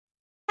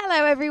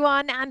Hello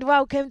everyone and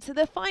welcome to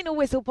the Final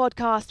Whistle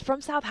podcast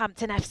from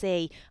Southampton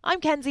FC. I'm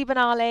Kenzie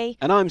Benali.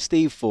 And I'm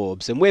Steve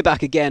Forbes, and we're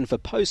back again for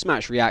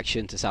post-match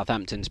reaction to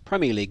Southampton's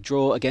Premier League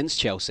draw against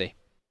Chelsea.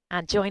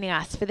 And joining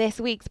us for this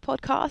week's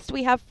podcast,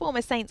 we have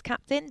former Saints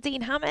captain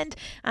Dean Hammond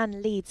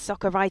and Leeds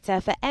soccer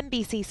writer for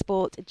NBC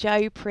Sport,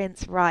 Joe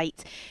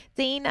Prince-Wright.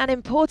 Dean, an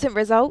important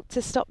result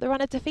to stop the run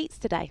of defeats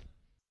today.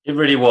 It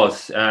really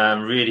was.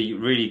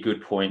 Really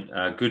good point.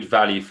 Good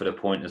value for the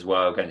point as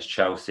well against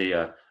Chelsea.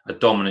 A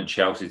dominant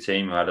Chelsea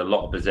team who had a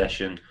lot of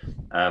possession,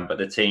 but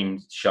the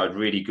team showed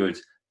really good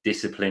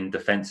discipline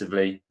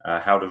defensively,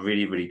 held a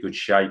really good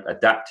shape,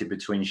 adapted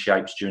between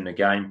shapes during the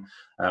game,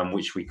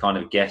 which we kind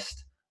of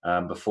guessed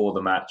before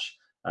the match,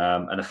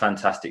 and a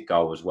fantastic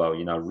goal as well.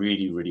 You know,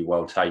 really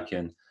well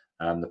taken.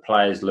 The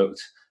players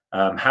looked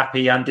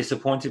happy and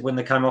disappointed when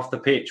they came off the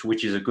pitch,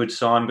 which is a good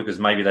sign because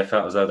maybe they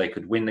felt as though they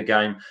could win the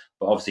game,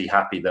 but obviously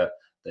happy that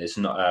it's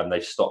not.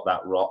 They've stopped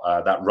that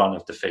run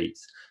of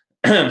defeats.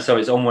 So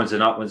it's onwards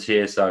and upwards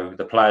here. So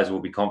the players will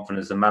be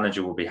confident, the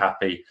manager will be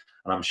happy,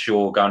 and I'm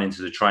sure going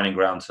into the training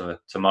ground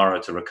tomorrow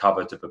to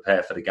recover, to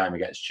prepare for the game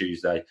against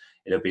Tuesday,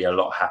 it'll be a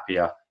lot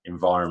happier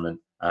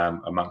environment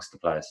amongst the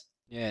players.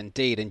 Yeah,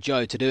 indeed. And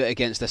Joe, to do it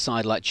against a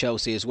side like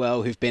Chelsea as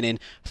well, who've been in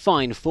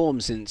fine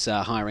form since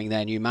hiring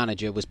their new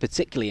manager, was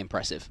particularly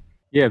impressive.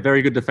 Yeah,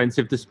 very good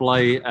defensive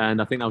display,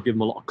 and I think that'll give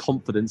them a lot of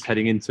confidence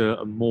heading into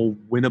a more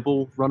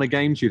winnable run of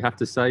games, you'd have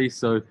to say.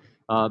 So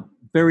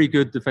very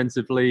good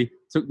defensively,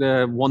 took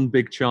their one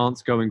big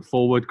chance going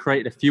forward,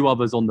 created a few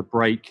others on the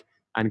break,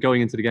 and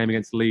going into the game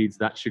against Leeds,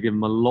 that should give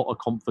them a lot of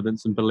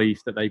confidence and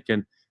belief that they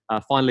can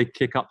finally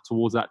kick up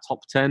towards that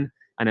top 10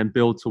 and then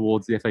build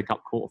towards the FA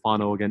Cup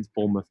quarter-final against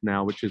Bournemouth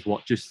now, which is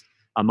just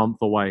a month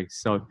away.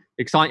 So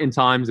exciting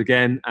times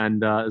again,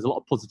 and there's a lot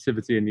of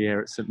positivity in the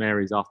air at St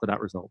Mary's after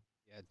that result.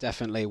 Yeah,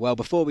 definitely. Well,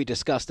 before we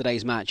discuss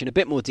today's match in a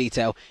bit more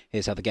detail,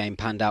 here's how the game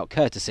panned out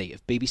courtesy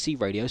of BBC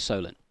Radio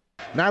Solent.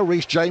 Now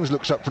Reece James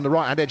looks up from the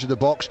right-hand edge of the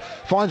box,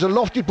 finds a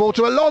lofted ball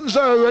to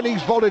Alonso, and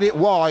he's volleyed it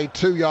wide,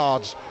 2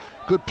 yards.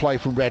 Good play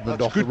from Redmond.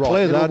 That's off the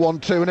right. Little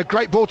 1-2, and a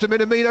great ball to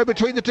Minamino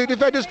between the two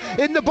defenders.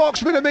 In the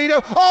box,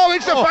 Minamino. Oh,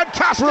 it's a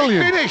fantastic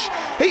finish.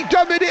 He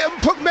dummied it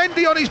and put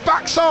Mendy on his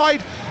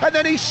backside, and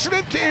then he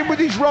slipped it in with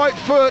his right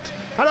foot.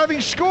 And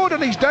having scored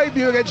on his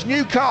debut against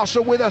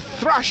Newcastle with a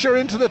thrasher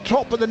into the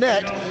top of the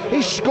net,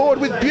 he scored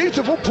with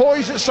beautiful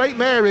poise at St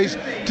Mary's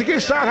to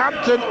give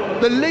Southampton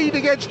the lead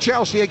against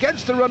Chelsea,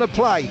 against the run of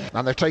play.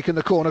 And they've taken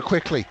the corner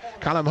quickly.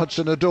 Callum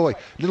Hudson-Odoi,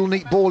 little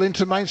neat ball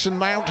into Mason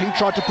Mount. He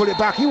tried to put it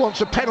back. He wants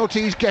a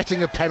penalty. He's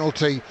getting a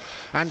penalty.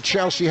 And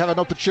Chelsea have an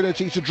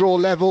opportunity to draw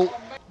level.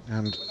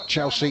 And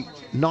Chelsea,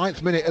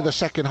 9th minute of the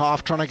second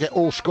half, trying to get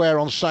all square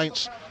on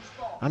Saints.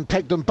 And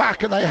pegged them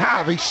back, and they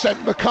have. He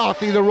sent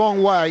McCarthy the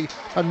wrong way,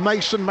 and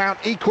Mason Mount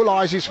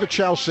equalises for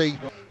Chelsea.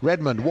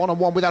 Redmond,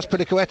 one-on-one with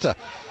Azpilicueta,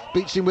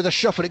 beats him with a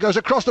shuffle. It goes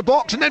across the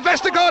box, and then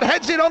Vestergaard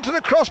heads it onto the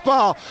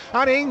crossbar,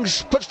 and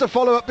Ings puts the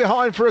follow-up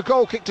behind for a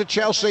goal kick to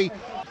Chelsea.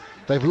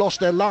 They've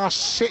lost their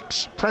last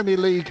 6 Premier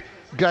League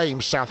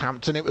games,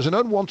 Southampton. It was an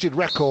unwanted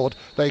record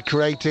they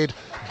created,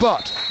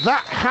 but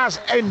that has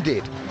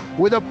ended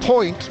with a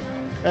point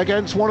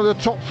against one of the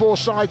top 4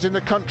 sides in the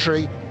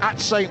country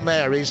at St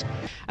Mary's.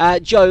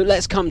 Joe,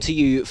 let's come to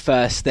you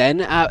first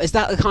then. Is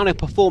that the kind of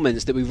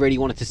performance that we really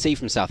wanted to see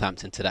from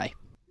Southampton today?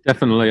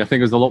 Definitely. I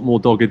think it was a lot more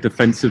dogged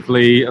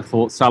defensively. I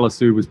thought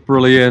Salisu was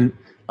brilliant.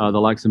 The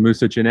likes of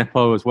Moussa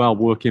Djenepo as well,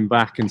 working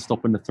back and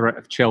stopping the threat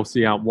of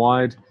Chelsea out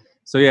wide.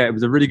 So yeah, it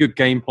was a really good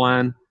game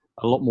plan,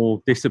 a lot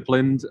more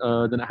disciplined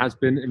than it has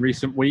been in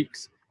recent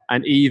weeks.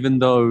 And even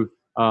though,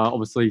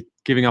 obviously,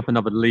 giving up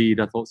another lead,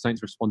 I thought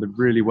Saints responded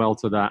really well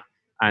to that.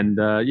 And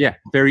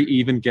very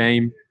even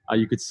game.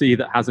 You could see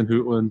that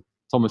Hasenhüttl and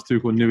Thomas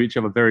Tuchel knew each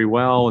other very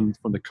well, and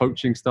from the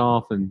coaching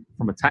staff and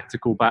from a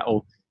tactical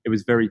battle, it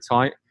was very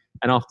tight.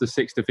 And after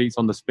 6 defeats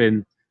on the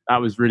spin, that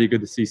was really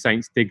good to see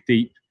Saints dig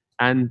deep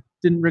and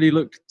didn't really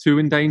look too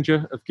in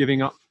danger of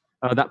giving up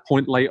that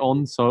point late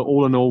on. So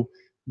all in all,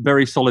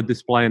 very solid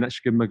display, and that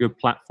should give them a good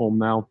platform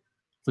now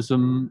for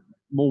some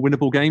more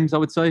winnable games, I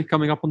would say,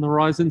 coming up on the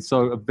horizon.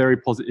 So a very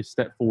positive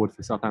step forward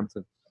for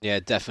Southampton. Yeah,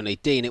 definitely.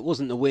 Dean, it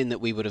wasn't the win that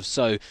we would have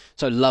so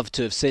loved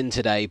to have seen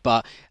today,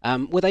 but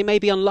were they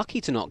maybe unlucky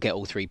to not get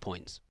all 3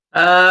 points?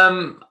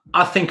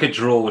 I think a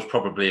draw was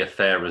probably a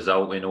fair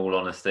result, in all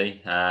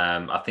honesty.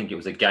 I think it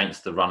was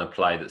against the run of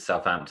play that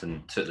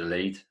Southampton took the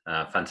lead.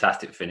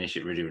 Fantastic finish,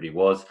 it really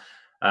was.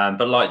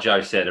 But like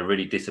Joe said, a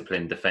really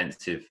disciplined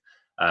defensive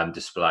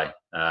display.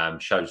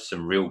 Showed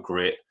some real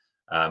grit,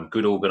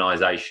 good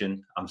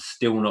organisation. I'm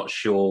still not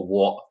sure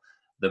what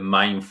the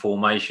main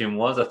formation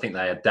was. I think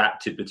they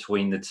adapted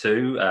between the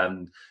two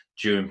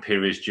during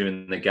periods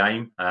during the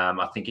game.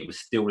 I think it was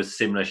still a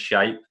similar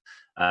shape,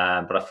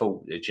 but I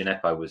thought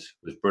Djenepo was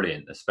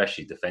brilliant,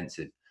 especially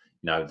defensive.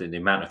 You know, the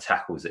amount of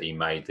tackles that he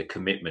made, the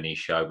commitment he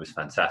showed was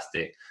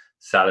fantastic.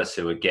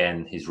 Salisu,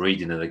 again, his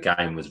reading of the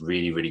game was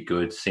really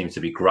good. Seems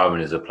to be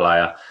growing as a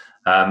player,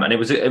 and it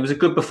was a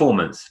good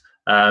performance.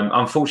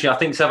 Unfortunately, I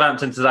think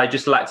Southampton today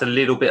just lacked a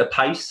little bit of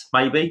pace,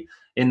 maybe.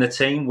 in the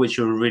team, which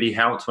really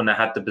helped when they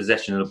had the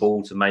possession of the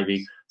ball to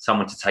maybe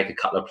someone to take a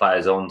couple of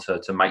players on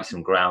to make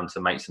some ground,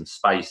 to make some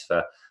space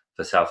for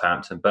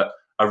Southampton. But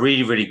a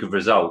really, really good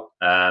result.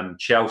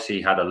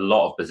 Chelsea had a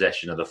lot of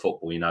possession of the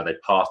football. They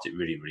passed it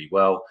really, really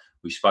well.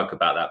 We spoke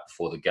about that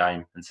before the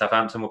game, and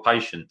Southampton were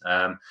patient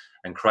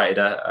and created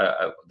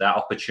that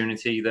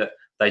opportunity that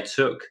they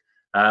took.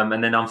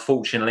 And then,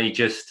 unfortunately,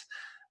 just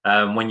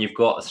when you've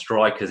got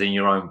strikers in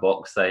your own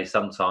box, they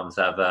sometimes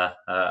have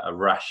a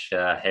rash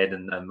head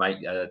and make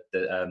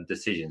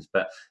decisions.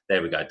 But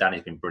there we go.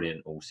 Danny's been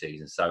brilliant all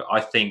season. So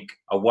I think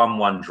a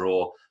 1-1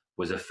 draw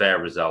was a fair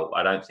result.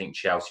 I don't think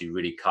Chelsea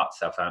really cut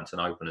Southampton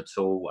open at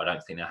all. I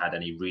don't think they had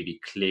any really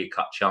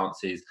clear-cut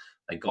chances.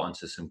 They got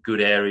into some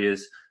good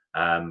areas.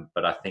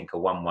 But I think a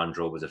 1-1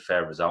 draw was a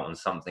fair result and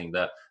something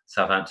that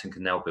Southampton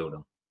can now build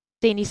on.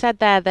 Dean, you said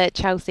there that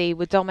Chelsea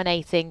were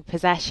dominating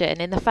possession.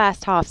 In the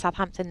first half,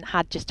 Southampton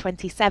had just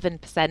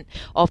 27%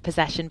 of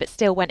possession, but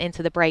still went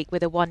into the break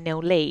with a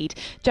 1-0 lead.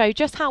 Joe,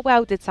 just how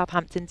well did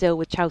Southampton deal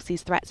with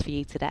Chelsea's threats for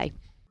you today?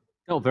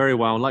 Oh, very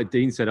well. And like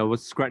Dean said, I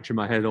was scratching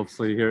my head,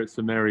 obviously, here at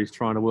St Mary's,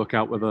 trying to work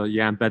out whether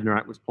Jan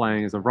Bednarek was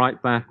playing as a right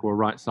back or a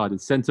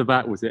right-sided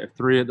centre-back. Was it a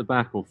 3 at the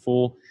back or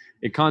 4?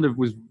 It kind of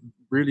was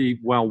really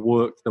well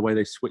worked the way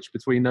they switched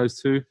between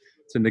those two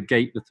to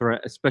negate the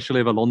threat, especially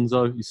of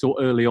Alonso. You saw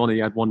early on he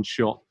had one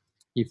shot.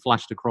 He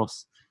flashed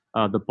across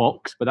the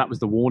box, but that was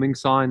the warning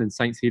sign, and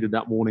Saints heeded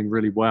that warning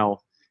really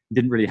well. It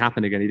didn't really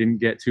happen again. He didn't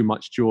get too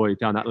much joy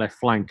down that left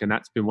flank, and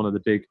that's been one of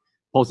the big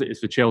positives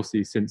for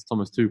Chelsea since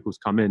Thomas Tuchel's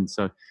come in.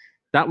 So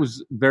that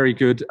was very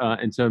good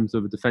in terms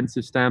of a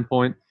defensive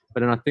standpoint.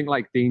 But then I think,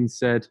 like Dean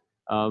said,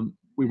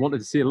 we wanted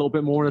to see a little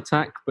bit more in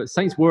attack, but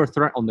Saints were a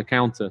threat on the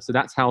counter. So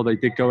that's how they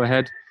did go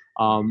ahead.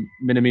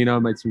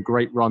 Minamino made some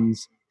great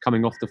runs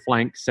coming off the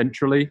flank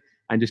centrally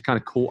and just kind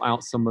of caught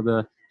out some of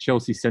the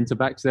Chelsea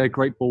centre-backs there.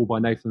 Great ball by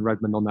Nathan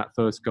Redmond on that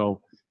first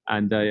goal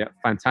and a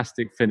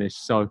fantastic finish.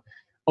 So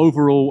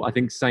overall, I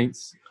think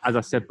Saints, as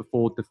I said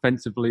before,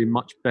 defensively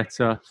much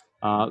better,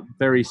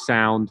 very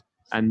sound,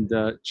 and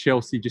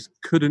Chelsea just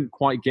couldn't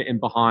quite get in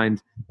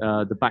behind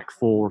the back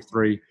 4 or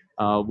 3,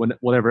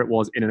 whatever it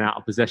was, in and out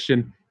of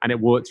possession, and it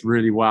worked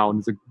really well. And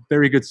it's a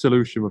very good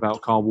solution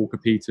without Kyle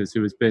Walker-Peters,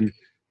 who has been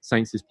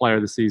Saints' player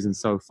of the season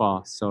so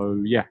far. So,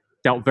 yeah,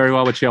 dealt very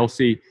well with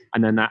Chelsea,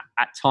 and then at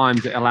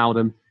times it allowed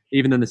them,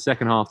 even in the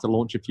second half, to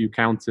launch a few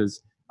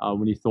counters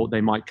when you thought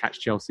they might catch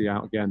Chelsea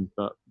out again.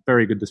 But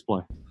very good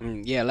display.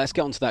 Yeah, let's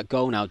get on to that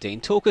goal now, Dean.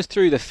 Talk us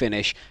through the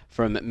finish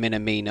from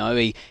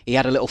Minamino. He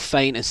had a little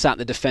feint and sat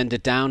the defender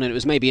down, and it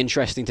was maybe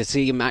interesting to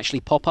see him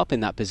actually pop up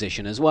in that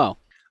position as well.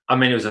 I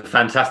mean, it was a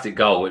fantastic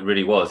goal. It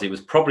really was. It was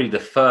probably the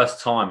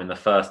first time in the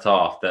first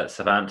half that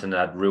Southampton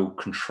had real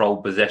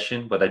controlled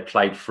possession, where they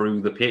played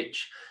through the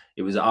pitch.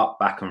 It was up,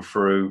 back and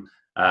through.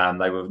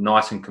 They were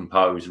nice and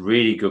composed.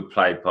 Really good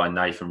play by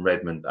Nathan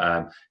Redmond.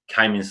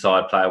 Came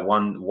inside, player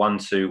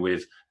 1-2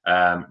 with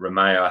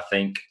Romeo, I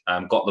think.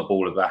 Got the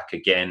ball back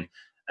again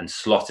and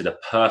slotted a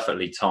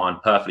perfectly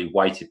timed, perfectly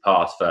weighted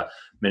pass for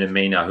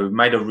Minamino, who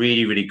made a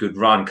really, really good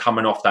run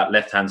coming off that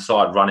left-hand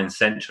side, running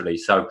centrally.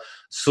 So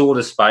saw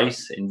the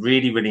space in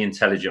really, really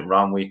intelligent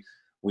run. We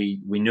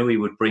knew he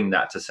would bring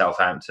that to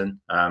Southampton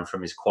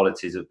from his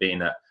qualities of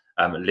being at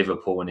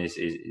Liverpool and his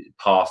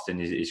past in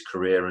his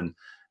career, and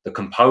the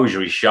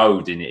composure he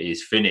showed in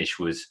his finish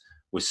was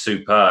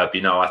superb.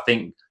 I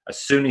think as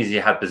soon as he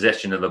had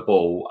possession of the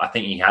ball, I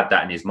think he had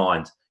that in his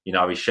mind.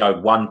 He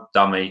showed one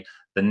dummy,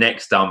 the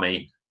next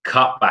dummy,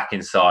 cut back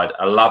inside,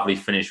 a lovely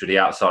finish with the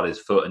outside of his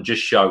foot, and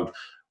just showed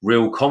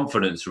real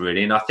confidence,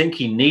 really. And I think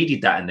he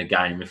needed that in the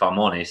game, if I'm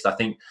honest. I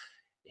think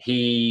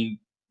he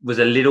was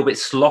a little bit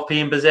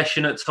sloppy in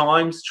possession at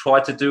times,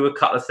 tried to do a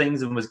couple of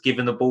things and was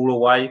giving the ball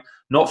away,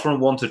 not from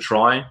want of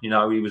trying. He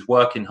was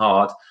working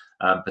hard.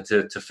 But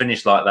to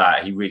finish like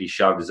that, he really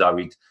showed as though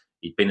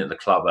he'd been at the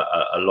club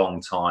a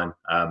long time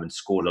and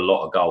scored a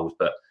lot of goals.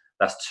 But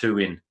that's 2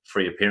 in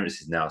 3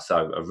 appearances now.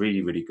 So a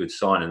really, really good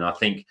sign. And I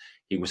think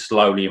he will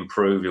slowly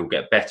improve. He'll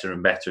get better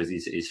and better as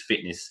his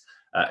fitness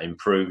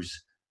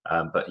improves.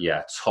 But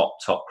yeah,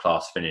 top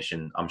class finish.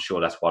 And I'm sure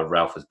that's why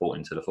Ralph was brought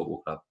into the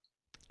football club.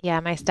 Yeah,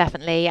 most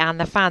definitely. And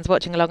the fans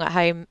watching along at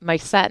home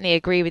most certainly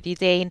agree with you,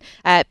 Dean.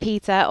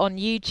 Peter on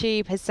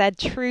YouTube has said,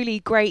 truly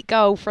great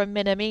goal from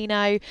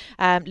Minamino.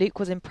 Luke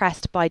was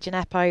impressed by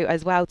Djenepo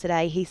as well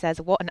today. He says,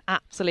 what an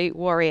absolute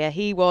warrior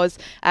he was.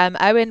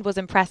 Owen was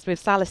impressed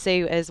with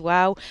Salisu as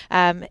well.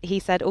 He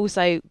said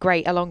also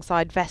great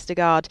alongside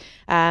Vestergaard.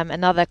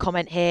 Another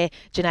comment here,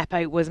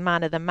 Djenepo was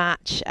man of the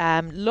match.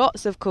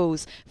 Lots of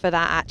calls for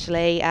that,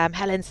 actually.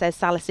 Helen says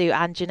Salisu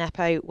and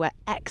Djenepo were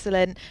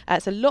excellent.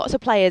 So lots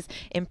of players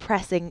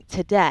impressing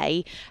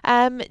today.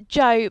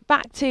 Joe,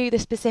 back to the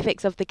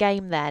specifics of the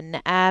game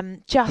then.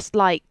 Just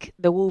like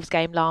the Wolves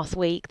game last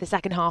week, the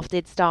second half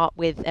did start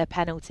with a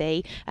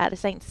penalty. The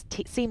Saints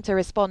seemed to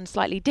respond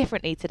slightly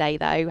differently today,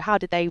 though. How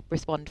did they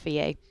respond for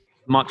you?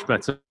 Much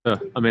better.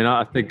 I mean,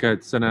 I think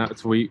I'd sent out a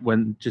tweet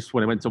when it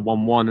went to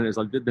 1-1, and it was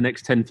like the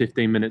next 10,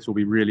 15 minutes will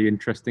be really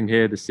interesting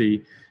here to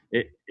see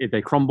if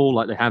they crumble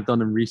like they have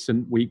done in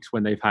recent weeks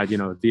when they've had,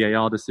 a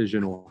VAR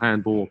decision or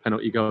handball or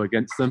penalty go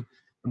against them.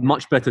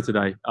 Much better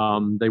today.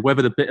 They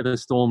weathered a bit of a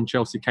storm.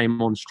 Chelsea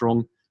came on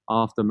strong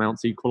after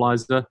Mount's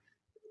equaliser,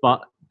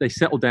 but they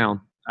settled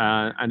down.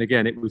 And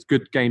again, it was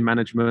good game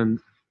management.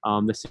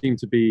 There seemed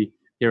to be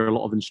here a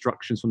lot of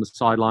instructions from the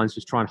sidelines,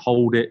 just try and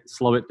hold it,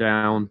 slow it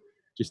down,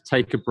 just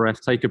take a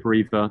breath, take a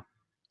breather,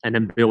 and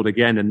then build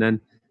again. And then,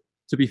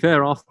 to be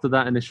fair, after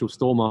that initial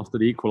storm, after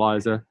the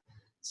equaliser,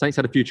 Saints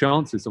had a few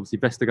chances. Obviously,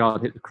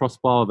 Vestergaard hit the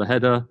crossbar, the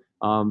header,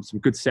 some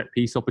good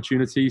set-piece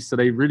opportunities. So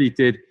they really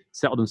did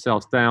settle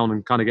themselves down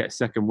and kind of get a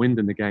second wind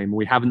in the game.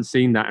 We haven't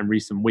seen that in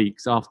recent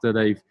weeks. After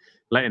they've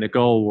let in a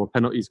goal or a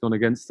penalty's gone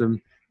against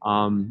them,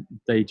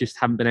 they just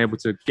haven't been able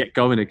to get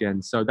going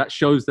again. So that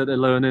shows that they're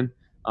learning.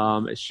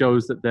 It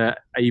shows that they're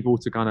able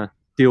to kind of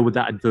deal with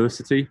that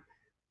adversity.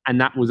 And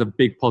that was a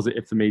big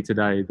positive for me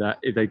today, that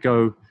if they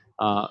go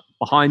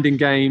behind in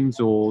games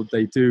or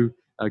they do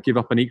give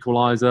up an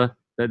equaliser,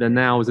 that there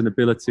now is an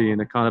ability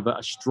and a kind of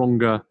a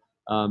stronger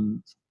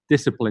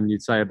discipline,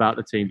 you'd say, about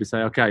the team to say,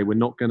 okay, we're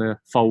not going to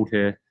fold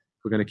here.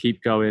 We're going to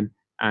keep going.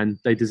 And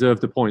they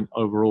deserved a point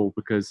overall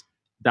because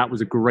that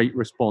was a great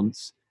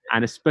response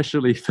and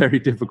especially very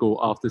difficult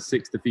after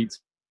 6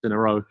 defeats in a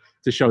row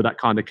to show that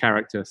kind of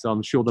character. So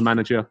I'm sure the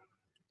manager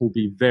will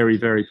be very,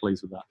 very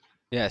pleased with that.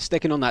 Yeah,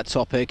 sticking on that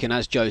topic, and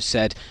as Joe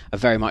said, a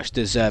very much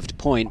deserved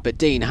point. But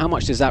Dean, how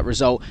much does that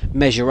result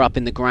measure up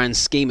in the grand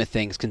scheme of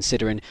things,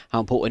 considering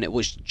how important it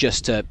was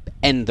just to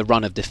end the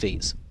run of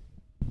defeats?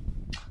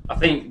 I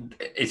think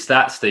it's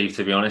that, Steve,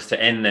 to be honest,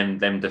 to end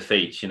them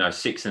defeats.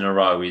 6 in a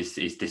row is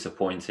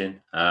disappointing.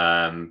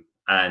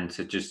 And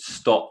to just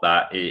stop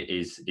that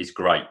is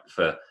great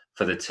for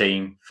the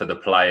team, for the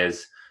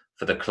players,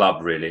 for the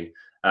club, really.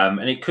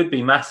 And it could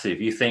be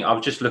massive. You think,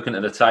 I'm just looking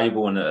at the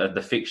table and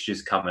the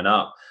fixtures coming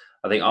up.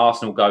 I think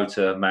Arsenal go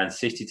to Man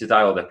City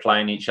today, or they're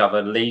playing each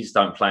other. Leeds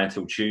don't play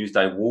until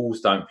Tuesday.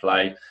 Wolves don't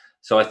play.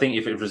 So I think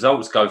if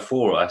results go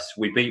for us,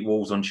 we beat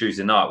Wolves on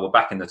Tuesday night, we're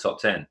back in the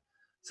top 10.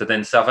 So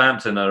then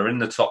Southampton are in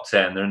the top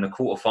 10. They're in the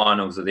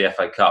quarterfinals of the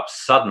FA Cup.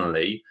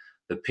 Suddenly,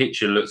 the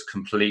picture looks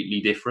completely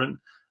different.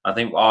 I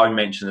think I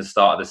mentioned at the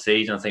start of the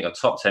season, I think a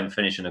top 10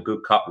 finish and a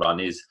good cup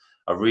run is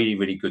a really,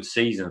 really good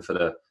season for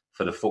the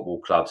football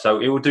club. So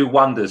it will do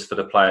wonders for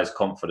the players'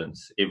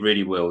 confidence. It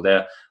really will.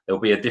 There'll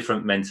be a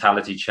different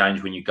mentality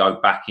change when you go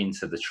back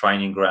into the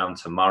training ground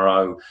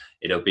tomorrow.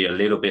 It'll be a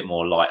little bit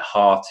more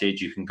light-hearted.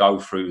 You can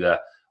go through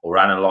or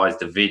analyse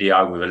the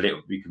video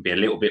you can be a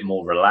little bit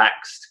more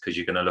relaxed because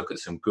you're going to look at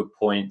some good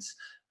points.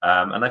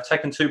 And they've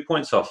taken 2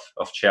 points off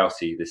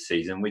Chelsea this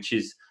season, which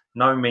is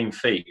no mean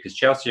feat because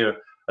Chelsea are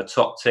a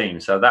top team.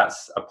 So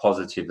that's a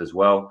positive as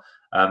well.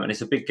 And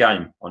it's a big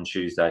game on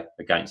Tuesday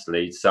against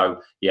Leeds. So,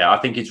 yeah, I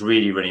think it's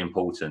really, really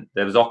important.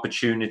 There was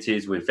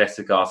opportunities with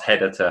Vestergaard's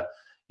header to,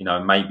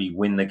 maybe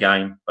win the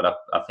game. But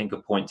I think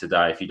a point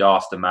today, if you'd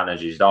asked the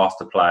managers, you'd asked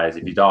the players,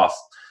 if you'd asked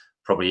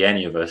probably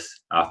any of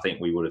us, I think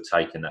we would have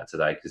taken that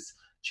today because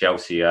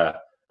Chelsea are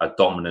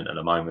dominant at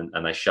the moment.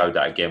 And they showed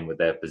that again with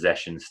their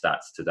possession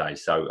stats today.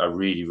 So a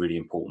really, really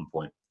important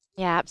point.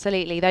 Yeah,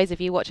 absolutely. Those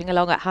of you watching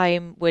along at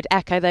home would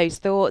echo those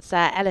thoughts.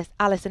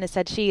 Alison has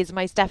said she is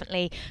most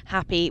definitely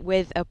happy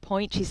with a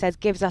point. She says,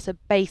 gives us a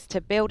base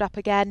to build up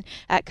again.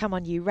 Come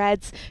on, you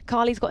Reds.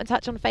 Carly's got in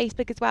touch on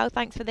Facebook as well.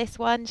 Thanks for this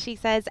one. She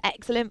says,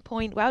 excellent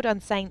point. Well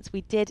done, Saints.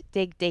 We did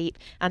dig deep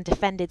and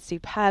defended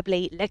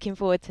superbly. Looking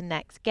forward to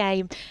next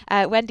game.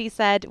 Wendy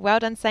said, well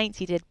done,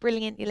 Saints. You did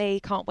brilliantly.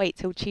 Can't wait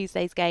till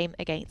Tuesday's game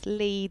against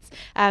Leeds.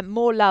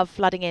 More love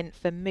flooding in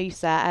for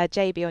Musa.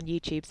 JB on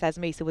YouTube says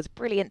Musa was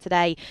brilliant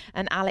today.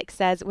 And Alex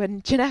says,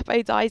 when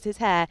Djenepo dyes his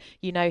hair,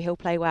 he'll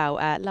play well.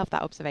 Love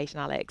that observation,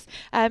 Alex.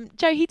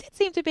 Joe, he did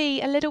seem to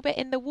be a little bit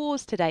in the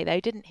wars today, though,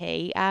 didn't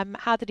he?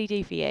 How did he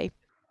do for you?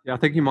 Yeah, I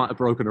think he might have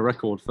broken a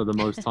record for the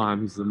most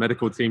times the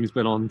medical team's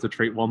been on to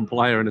treat one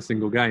player in a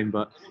single game.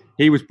 But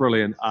he was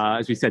brilliant.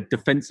 As we said,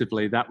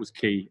 defensively, that was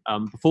key.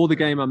 Before the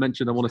game, I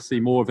mentioned I want to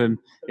see more of him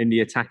in the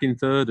attacking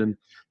third. And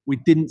we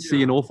didn't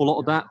see an awful lot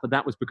of that. But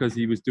that was because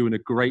he was doing a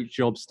great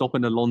job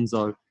stopping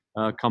Alonso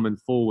coming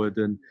forward.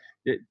 And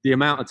the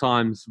amount of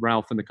times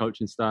Ralph and the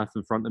coaching staff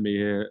in front of me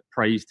here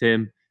praised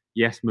him.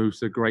 Yes,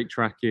 Musa, great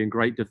tracking,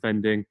 great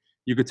defending.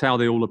 You could tell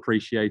they all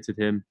appreciated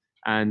him.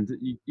 And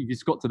he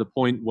just got to the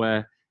point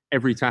where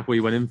every tackle he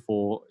went in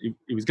for,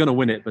 he was going to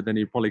win it, but then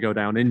he'd probably go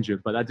down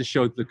injured. But that just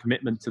showed the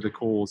commitment to the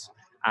cause.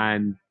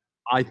 And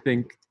I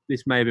think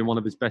this may have been one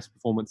of his best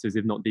performances,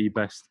 if not the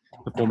best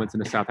performance in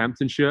the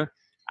Southampton shirt.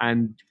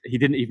 And he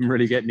didn't even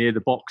really get near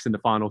the box in the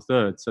final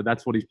third. So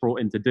that's what he's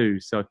brought in to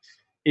do. So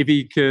if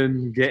he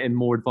can get in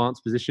more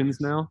advanced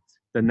positions now,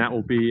 then that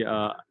will be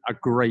a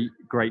great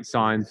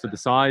sign for the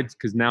side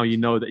because now you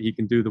know that he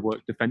can do the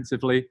work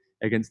defensively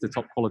against a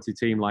top quality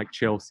team like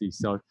Chelsea.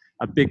 So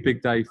a big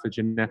day for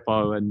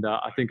Djenepo, and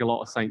I think a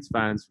lot of Saints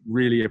fans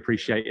really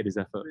appreciated his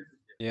effort.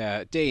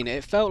 Yeah, Dean,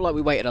 it felt like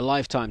we waited a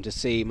lifetime to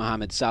see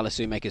Mohamed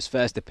Salisu make his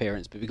first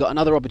appearance, but we got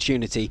another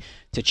opportunity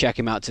to check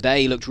him out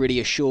today. He looked really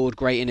assured,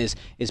 great in his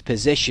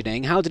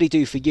positioning. How did he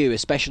do for you,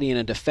 especially in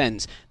a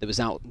defence that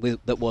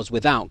was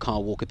without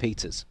Kyle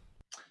Walker-Peters?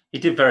 He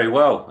did very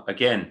well,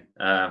 again,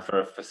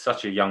 for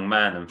such a young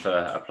man and for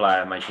a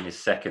player making his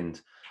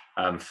second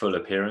full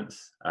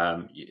appearance.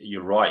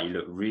 You're right, he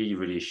looked really,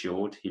 really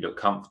assured. He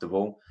looked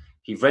comfortable.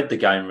 He read the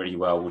game really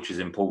well, which is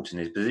important.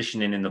 His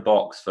positioning in the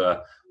box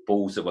for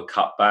balls that were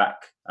cut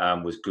back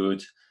was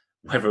good.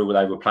 Whether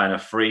they were playing a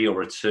 3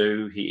 or a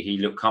 2, he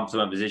looked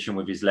comfortable in position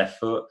with his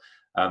left foot.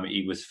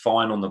 He was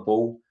fine on the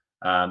ball.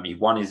 He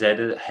won his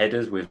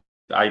headers with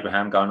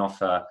Abraham going off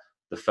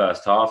the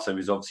first half, so he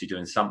was obviously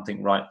doing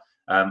something right.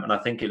 And I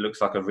think it looks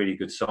like a really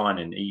good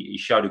signing. He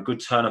showed a good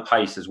turn of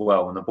pace as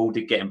well. When the ball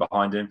did get in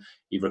behind him,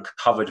 he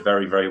recovered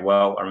very, very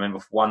well. I remember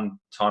one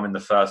time in the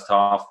first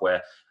half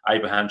where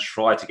Abraham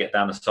tried to get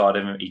down the side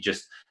of him. He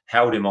just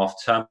held him off,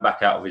 turned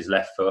back out of his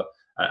left foot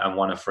and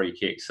won a free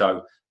kick.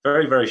 So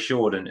very, very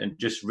short and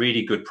just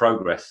really good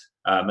progress.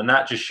 And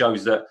that just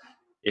shows that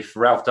if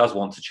Ralph does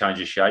want to change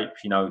his shape,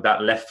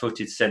 that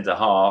left-footed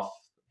centre-half,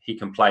 he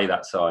can play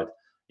that side.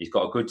 He's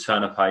got a good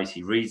turn of pace.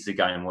 He reads the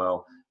game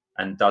well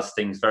and does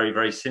things very,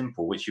 very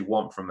simple, which you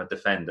want from a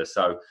defender.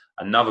 So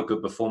another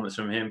good performance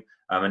from him,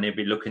 and he'll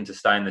be looking to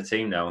stay in the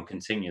team now and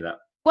continue that.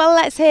 Well,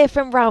 let's hear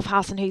from Ralph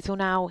Hasenhüttl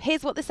now.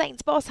 Here's what the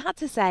Saints boss had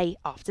to say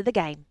after the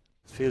game.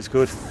 Feels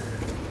good.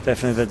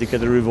 Definitely that you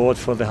get a reward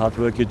for the hard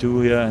work you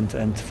do here,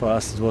 and for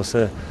us it was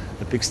a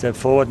big step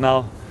forward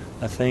now.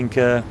 I think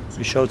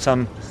we showed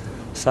some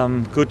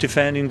good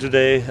defending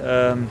today,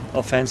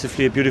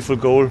 offensively a beautiful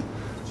goal.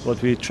 What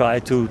we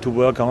tried to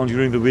work on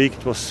during the week,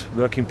 it was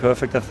working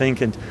perfect, I think.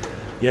 And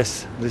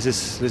yes, this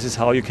is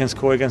how you can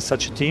score against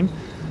such a team.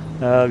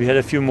 We had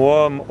a few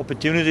more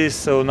opportunities,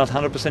 so not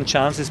 100%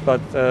 chances,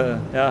 but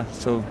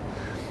so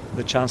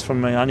the chance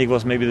from Yannick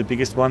was maybe the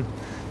biggest one.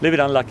 A little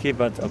bit unlucky,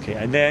 but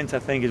okay. In the end, I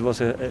think it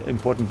was an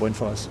important point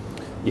for us.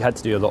 You had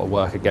to do a lot of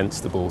work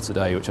against the ball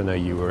today, which I know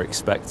you were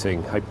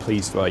expecting. How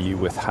pleased are you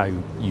with how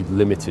you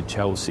limited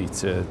Chelsea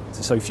to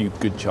so few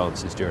good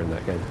chances during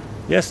that game?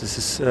 Yes, this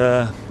is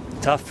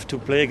tough to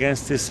play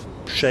against this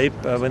shape.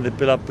 When they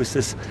build up with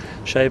this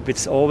shape,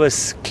 it's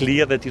always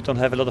clear that you don't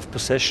have a lot of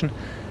possession.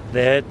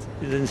 They had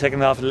in the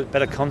second half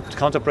better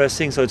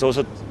counter-pressing, so it's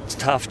also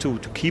tough to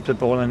keep the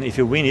ball, and if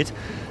you win it,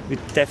 we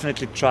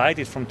definitely tried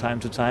it from time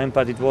to time,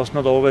 but it was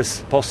not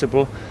always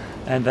possible.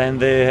 And then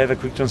they have a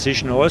quick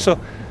transition also.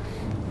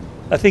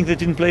 I think they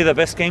didn't play their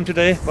best game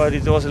today, but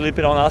it was a little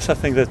bit on us, I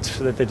think, that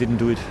they didn't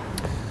do it.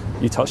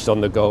 You touched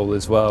on the goal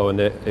as well, and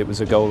it was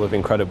a goal of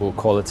incredible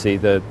quality,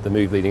 the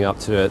move leading up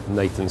to it,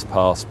 Nathan's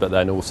pass, but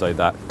then also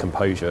that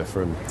composure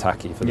from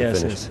Taki for the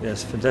finish.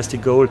 Yes,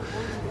 fantastic goal.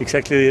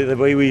 Exactly the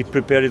way we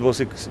prepared it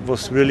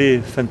was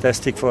really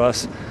fantastic for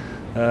us.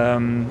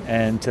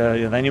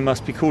 Then you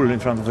must be cool in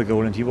front of the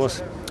goal, and he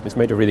was. It's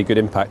made a really good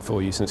impact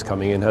for you since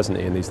coming in, hasn't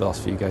it, in these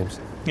last few games?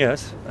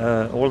 Yes,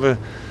 all the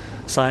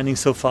signings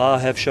so far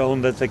have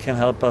shown that they can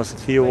help us.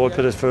 Theo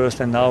Walcott at first,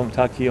 and now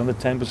Taki on the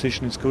 10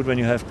 position. It's good when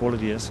you have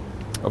quality, yes.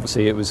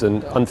 Obviously, it was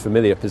an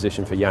unfamiliar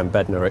position for Jan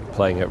Bednarek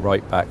playing at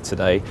right back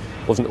today.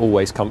 Wasn't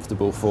always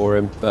comfortable for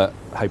him, but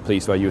how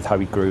pleased were you with how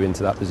he grew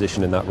into that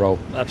position in that role?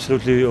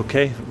 Absolutely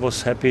okay.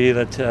 Was happy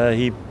that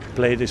he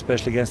played,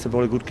 especially against the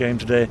ball, a good game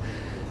today.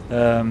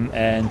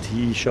 And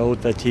he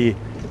showed that he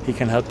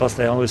can help us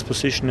there on this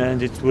position,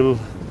 and it will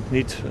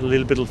need a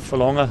little bit for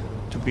longer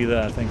to be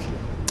there, I think.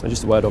 And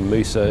just a word on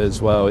Musa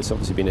as well. It's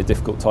obviously been a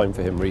difficult time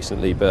for him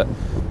recently, but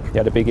he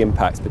had a big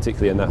impact,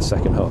 particularly in that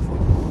second half.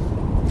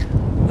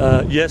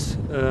 Yes,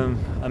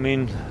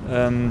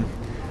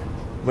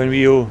 when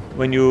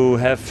you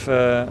have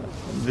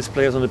these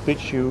players on the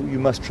pitch, you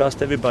must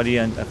trust everybody,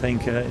 and I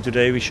think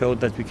today we showed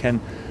that we can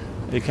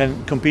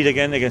compete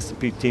again against the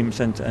big teams,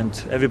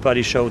 and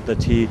everybody showed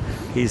that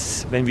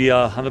he's when we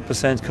are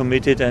 100%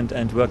 committed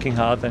and working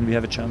hard, then we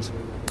have a chance.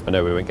 I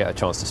know we won't get a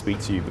chance to speak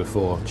to you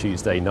before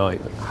Tuesday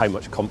night. How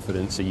much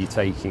confidence are you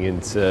taking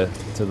into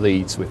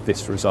Leeds with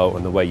this result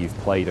and the way you've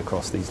played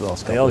across these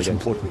last couple of games?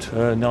 It's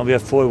important. Now we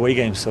have 4 away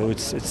games, so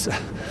it's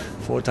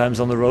 4 times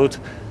on the road.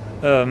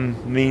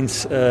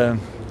 Means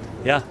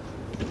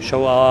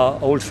show our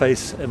old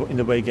face in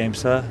the away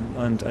games,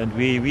 and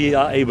we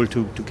are able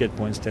to get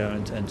points there,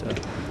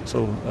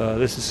 so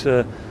this is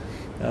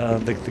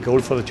the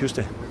goal for the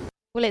Tuesday.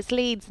 Well, it's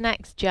Leeds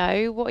next,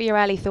 Joe. What are your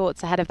early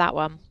thoughts ahead of that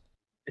one?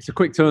 It's a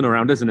quick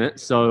turnaround, isn't it?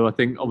 So I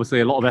think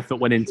obviously a lot of effort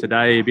went in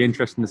today. It'd be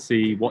interesting to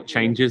see what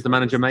changes the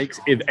manager makes,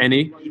 if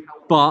any.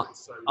 But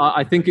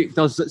I think it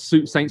does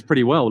suit Saints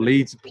pretty well.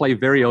 Leeds play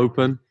very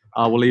open.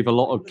 Will leave a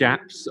lot of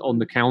gaps on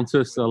the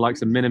counter. So like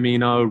some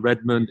Minamino,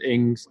 Redmond,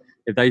 Ings,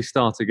 if they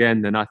start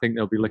again, then I think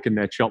they'll be licking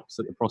their chops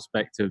at the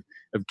prospect of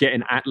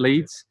getting at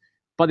Leeds.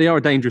 But they are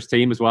a dangerous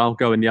team as well,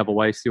 going the other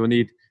way. So you'll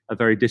need a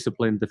very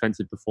disciplined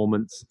defensive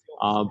performance.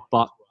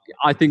 But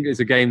I think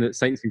it's a game that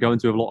Saints can go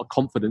into with a lot of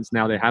confidence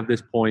now they have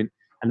this point.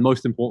 And the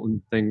most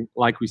important thing,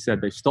 like we said,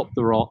 they've stopped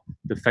the rot.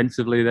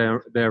 Defensively,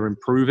 they're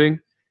improving.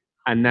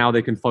 And now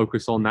they can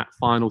focus on that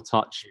final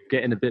touch,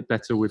 getting a bit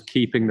better with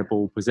keeping the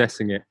ball,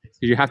 possessing it.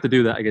 Because you have to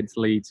do that against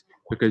Leeds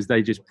because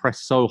they just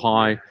press so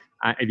high.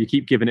 And if you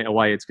keep giving it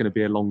away, it's going to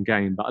be a long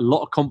game. But a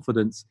lot of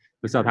confidence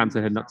for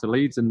Southampton heading up to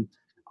Leeds. And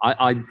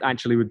I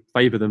actually would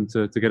favour them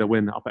to get a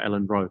win up at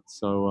Elland Road.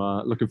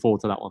 So looking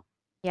forward to that one.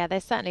 Yeah,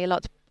 there's certainly a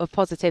lot of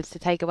positives to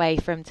take away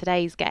from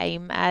today's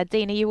game.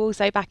 Dean, are you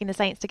also backing the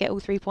Saints to get all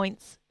 3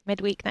 points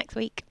midweek next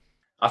week?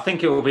 I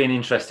think it will be an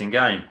interesting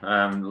game.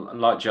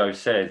 Like Joe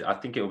said, I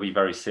think it will be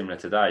very similar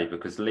today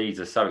because Leeds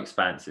are so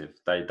expansive.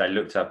 They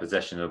look to have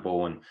possession of the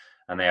ball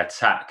and they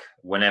attack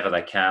whenever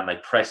they can. They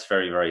press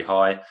very, very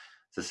high.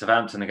 So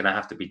Southampton are going to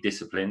have to be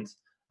disciplined.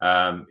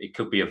 It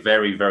could be a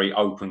very, very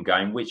open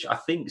game, which I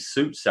think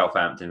suits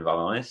Southampton, if I'm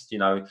honest. You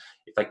know,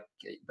 if they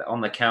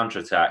on the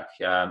counter-attack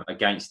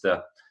against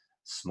the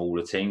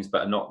smaller teams,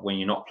 but not when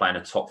you're not playing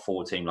a top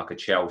 4 team like a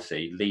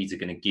Chelsea, Leeds are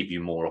going to give you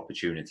more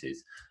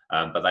opportunities.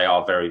 But they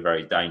are very,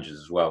 very dangerous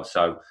as well.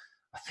 So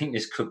I think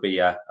this could be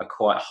a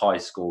quite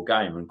high-score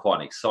game and quite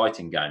an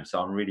exciting game. So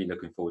I'm really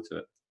looking forward to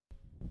it.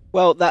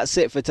 Well, that's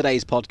it for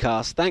today's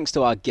podcast. Thanks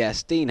to our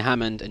guests, Dean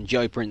Hammond and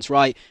Joe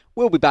Prince-Wright.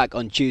 We'll be back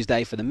on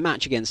Tuesday for the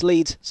match against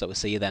Leeds, so we'll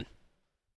see you then.